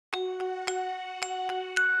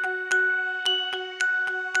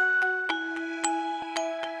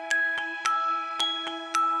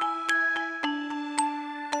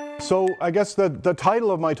So I guess the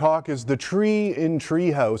title of my talk is The Tree in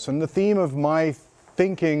Treehouse, and the theme of my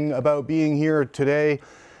thinking about being here today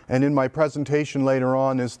and in my presentation later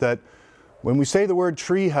on is that when we say the word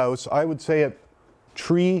treehouse, I would say it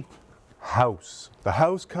tree house. The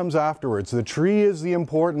house comes afterwards. The tree is the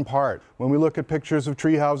important part. When we look at pictures of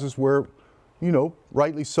tree houses, we're,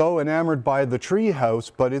 rightly so enamored by the tree house,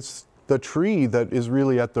 but it's the tree that is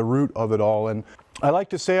really at the root of it all. And I like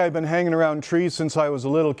to say I've been hanging around trees since I was a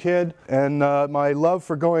little kid, and my love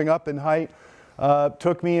for going up in height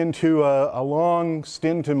took me into a long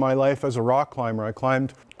stint in my life as a rock climber. I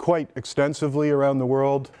climbed quite extensively around the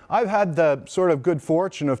world. I've had the sort of good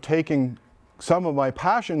fortune of taking some of my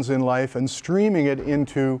passions in life and streaming it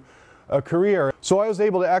into a career. So I was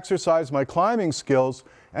able to exercise my climbing skills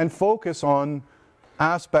and focus on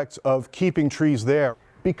aspects of keeping trees there.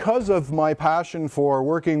 Because of my passion for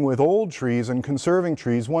working with old trees and conserving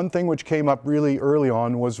trees, one thing which came up really early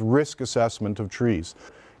on was risk assessment of trees.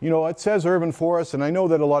 It says urban forest, and I know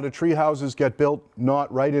that a lot of tree houses get built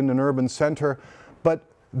not right in an urban center, but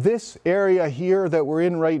this area here that we're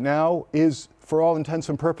in right now is, for all intents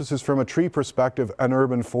and purposes, from a tree perspective, an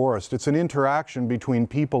urban forest. It's an interaction between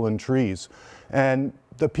people and trees. And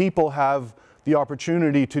the people have the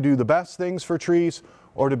opportunity to do the best things for trees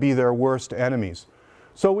or to be their worst enemies.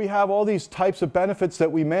 So we have all these types of benefits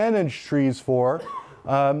that we manage trees for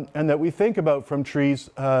and that we think about from trees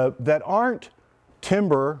that aren't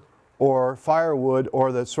timber or firewood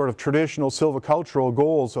or the sort of traditional silvicultural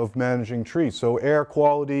goals of managing trees. So air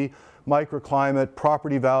quality, microclimate,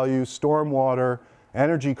 property value, stormwater,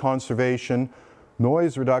 energy conservation,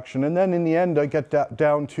 noise reduction, and then in the end I get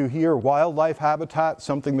down to here, wildlife habitat,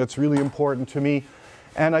 something that's really important to me.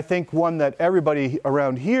 And I think one that everybody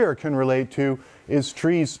around here can relate to is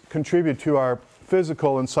trees contribute to our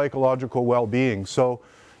physical and psychological well-being. So,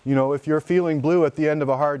 if you're feeling blue at the end of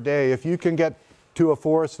a hard day, if you can get to a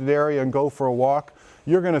forested area and go for a walk,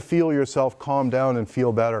 you're going to feel yourself calm down and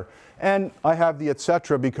feel better. And I have the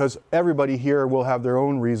etc. because everybody here will have their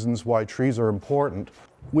own reasons why trees are important.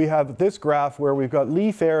 We have this graph where we've got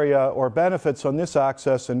leaf area or benefits on this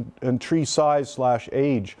axis and tree size /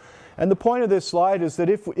 age. And the point of this slide is that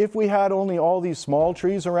if we had only all these small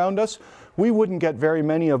trees around us, we wouldn't get very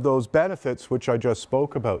many of those benefits which I just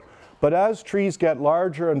spoke about. But as trees get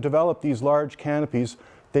larger and develop these large canopies,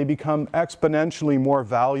 they become exponentially more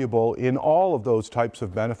valuable in all of those types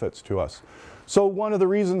of benefits to us. So one of the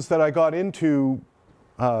reasons that I got into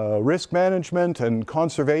risk management and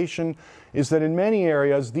conservation is that in many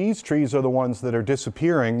areas these trees are the ones that are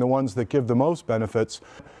disappearing, the ones that give the most benefits.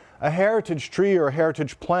 A heritage tree or a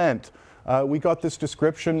heritage plant, we got this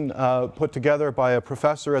description put together by a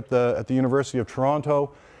professor at the University of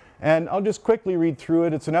Toronto, and I'll just quickly read through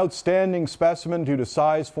it. It's an outstanding specimen due to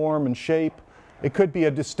size, form, and shape. It could be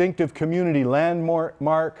a distinctive community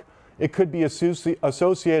landmark. It could be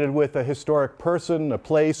associated with a historic person, a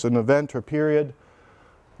place, an event, or period.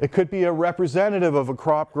 It could be a representative of a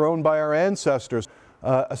crop grown by our ancestors,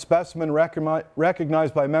 a specimen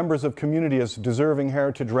recognized by members of community as deserving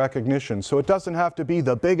heritage recognition. So it doesn't have to be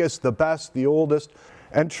the biggest, the best, the oldest.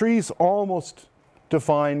 And trees almost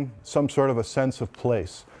define some sort of a sense of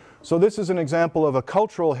place. So this is an example of a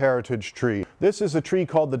cultural heritage tree. This is a tree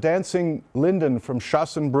called the dancing linden from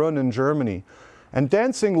Schassenbrunn in Germany. And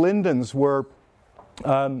dancing lindens were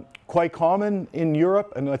quite common in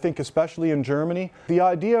Europe, and I think especially in Germany. The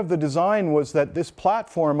idea of the design was that this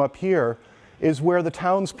platform up here is where the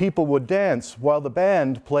townspeople would dance while the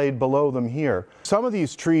band played below them here. Some of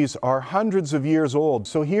these trees are hundreds of years old.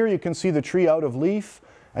 So here you can see the tree out of leaf,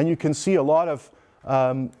 and you can see a lot of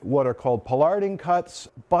what are called pollarding cuts.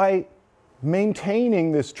 By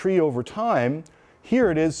maintaining this tree over time,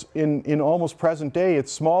 here it is in almost present day,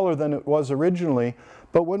 it's smaller than it was originally.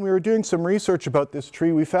 But when we were doing some research about this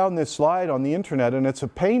tree, we found this slide on the internet, and it's a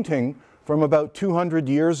painting from about 200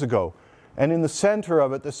 years ago. And in the center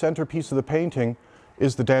of it, the centerpiece of the painting,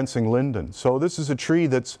 is the dancing linden. So this is a tree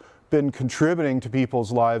that's been contributing to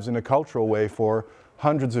people's lives in a cultural way for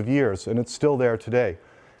hundreds of years, and it's still there today.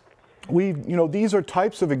 These are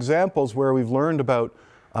types of examples where we've learned about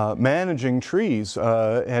managing trees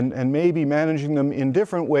and maybe managing them in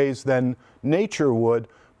different ways than nature would,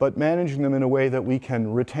 but managing them in a way that we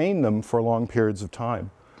can retain them for long periods of time.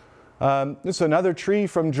 This is another tree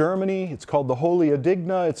from Germany. It's called the Holy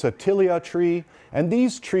Adigna. It's a Tilia tree. And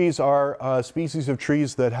these trees are species of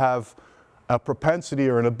trees that have a propensity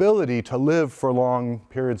or an ability to live for long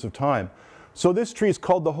periods of time. So this tree is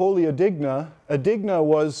called the Holy Adigna. Adigna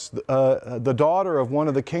was the daughter of one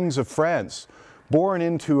of the kings of France, born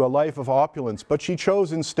into a life of opulence, but she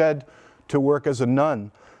chose instead to work as a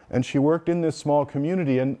nun. and she worked in this small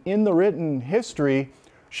community. And in the written history,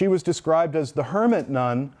 she was described as the hermit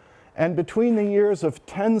nun. And between the years of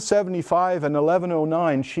 1075 and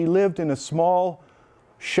 1109, she lived in a small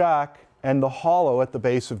shack and the hollow at the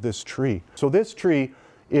base of this tree. So this tree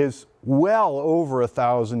is well over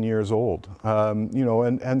 1,000 years old. You know,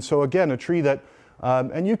 and so again, a tree that,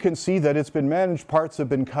 and you can see that it's been managed, parts have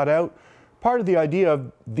been cut out. Part of the idea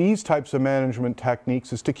of these types of management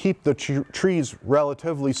techniques is to keep the trees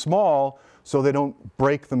relatively small so they don't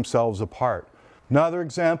break themselves apart. Another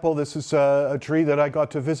example, this is a tree that I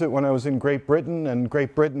got to visit when I was in Great Britain, and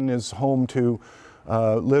Great Britain is home to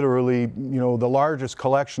literally, you know, the largest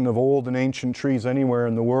collection of old and ancient trees anywhere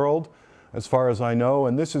in the world, as far as I know.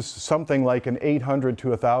 And this is something like an 800 to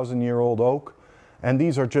 1,000-year-old oak, and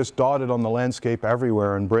these are just dotted on the landscape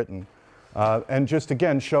everywhere in Britain. And just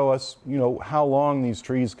again show us, you know, how long these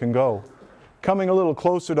trees can go. Coming a little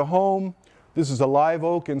closer to home, this is a live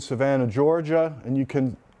oak in Savannah, Georgia, and you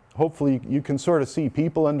can hopefully you can sort of see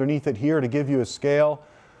people underneath it here to give you a scale.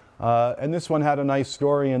 And this one had a nice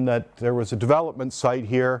story in that there was a development site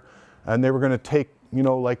here, and they were going to take, you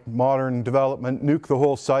know, like modern development, nuke the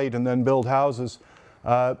whole site and then build houses.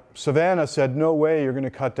 Savannah said, no way, you're going to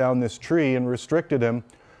cut down this tree, and restricted him.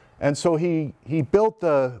 And so he built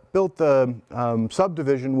the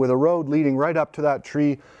subdivision with a road leading right up to that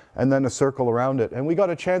tree and then a circle around it. And we got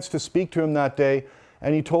a chance to speak to him that day,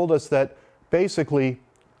 and he told us that basically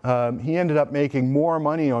he ended up making more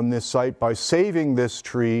money on this site by saving this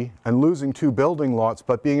tree and losing 2 building lots,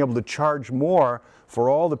 but being able to charge more for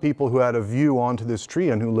all the people who had a view onto this tree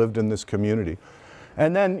and who lived in this community.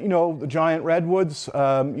 And then, you know, the giant redwoods,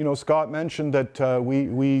 you know, Scott mentioned that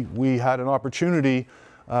we had an opportunity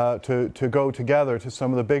to go together to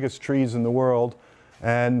some of the biggest trees in the world.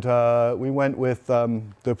 And we went with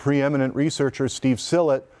the preeminent researcher, Steve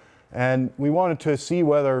Sillett, and we wanted to see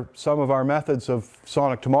whether some of our methods of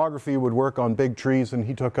sonic tomography would work on big trees, and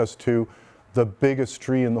he took us to the biggest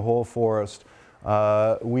tree in the whole forest.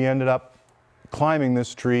 We ended up climbing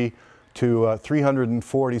this tree to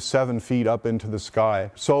 347 feet up into the sky.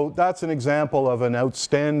 So that's an example of an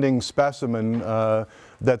outstanding specimen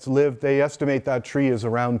that's lived. They estimate that tree is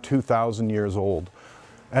around 2,000 years old.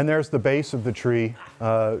 And there's the base of the tree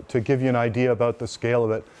to give you an idea about the scale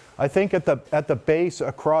of it. I think at the base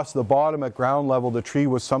across the bottom at ground level, the tree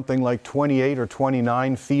was something like 28 or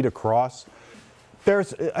 29 feet across.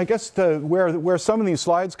 There's, I guess, where some of these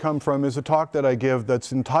slides come from is a talk that I give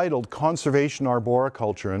that's entitled Conservation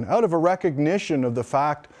Arboriculture. And out of a recognition of the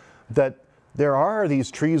fact that there are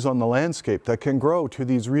these trees on the landscape that can grow to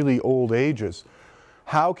these really old ages,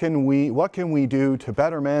 what can we do to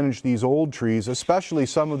better manage these old trees, especially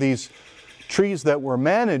some of these trees that were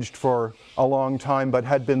managed for a long time but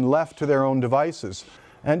had been left to their own devices.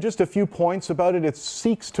 And just a few points about it. It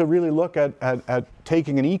seeks to really look at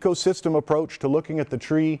taking an ecosystem approach to looking at the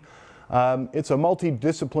tree. It's a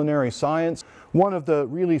multidisciplinary science. One of the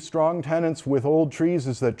really strong tenets with old trees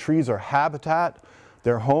is that trees are habitat.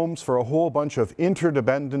 They're homes for a whole bunch of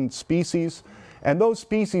interdependent species. And those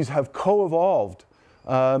species have co-evolved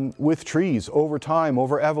with trees over time,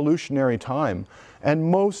 over evolutionary time. And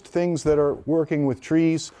most things that are working with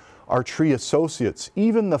trees are tree associates.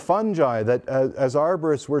 Even the fungi that, as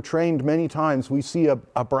arborists, we're trained many times. We see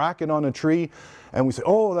a bracket on a tree and we say,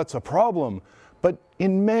 oh, that's a problem. But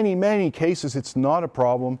in many, many cases, it's not a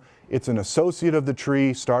problem. It's an associate of the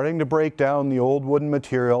tree starting to break down the old wooden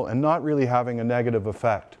material and not really having a negative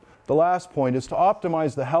effect. The last point is to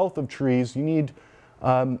optimize the health of trees, you need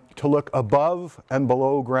to look above and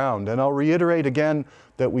below ground. And I'll reiterate again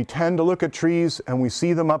that we tend to look at trees and we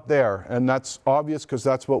see them up there, and that's obvious because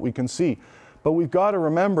that's what we can see. But we've got to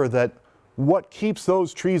remember that what keeps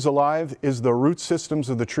those trees alive is the root systems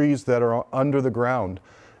of the trees that are under the ground.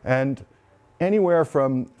 And anywhere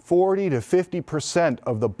from 40 to 50%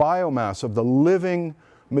 of the biomass of the living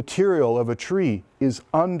material of a tree is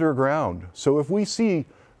underground. So if we see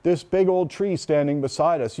this big old tree standing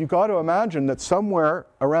beside us, you've got to imagine that somewhere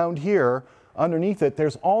around here, underneath it,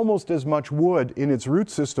 there's almost as much wood in its root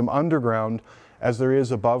system underground as there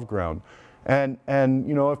is above ground. And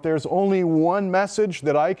you know, if there's only one message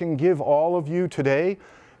that I can give all of you today,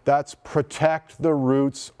 that's protect the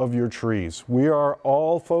roots of your trees. We are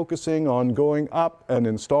all focusing on going up and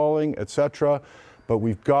installing, etc., but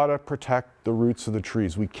we've got to protect the roots of the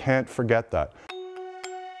trees. We can't forget that.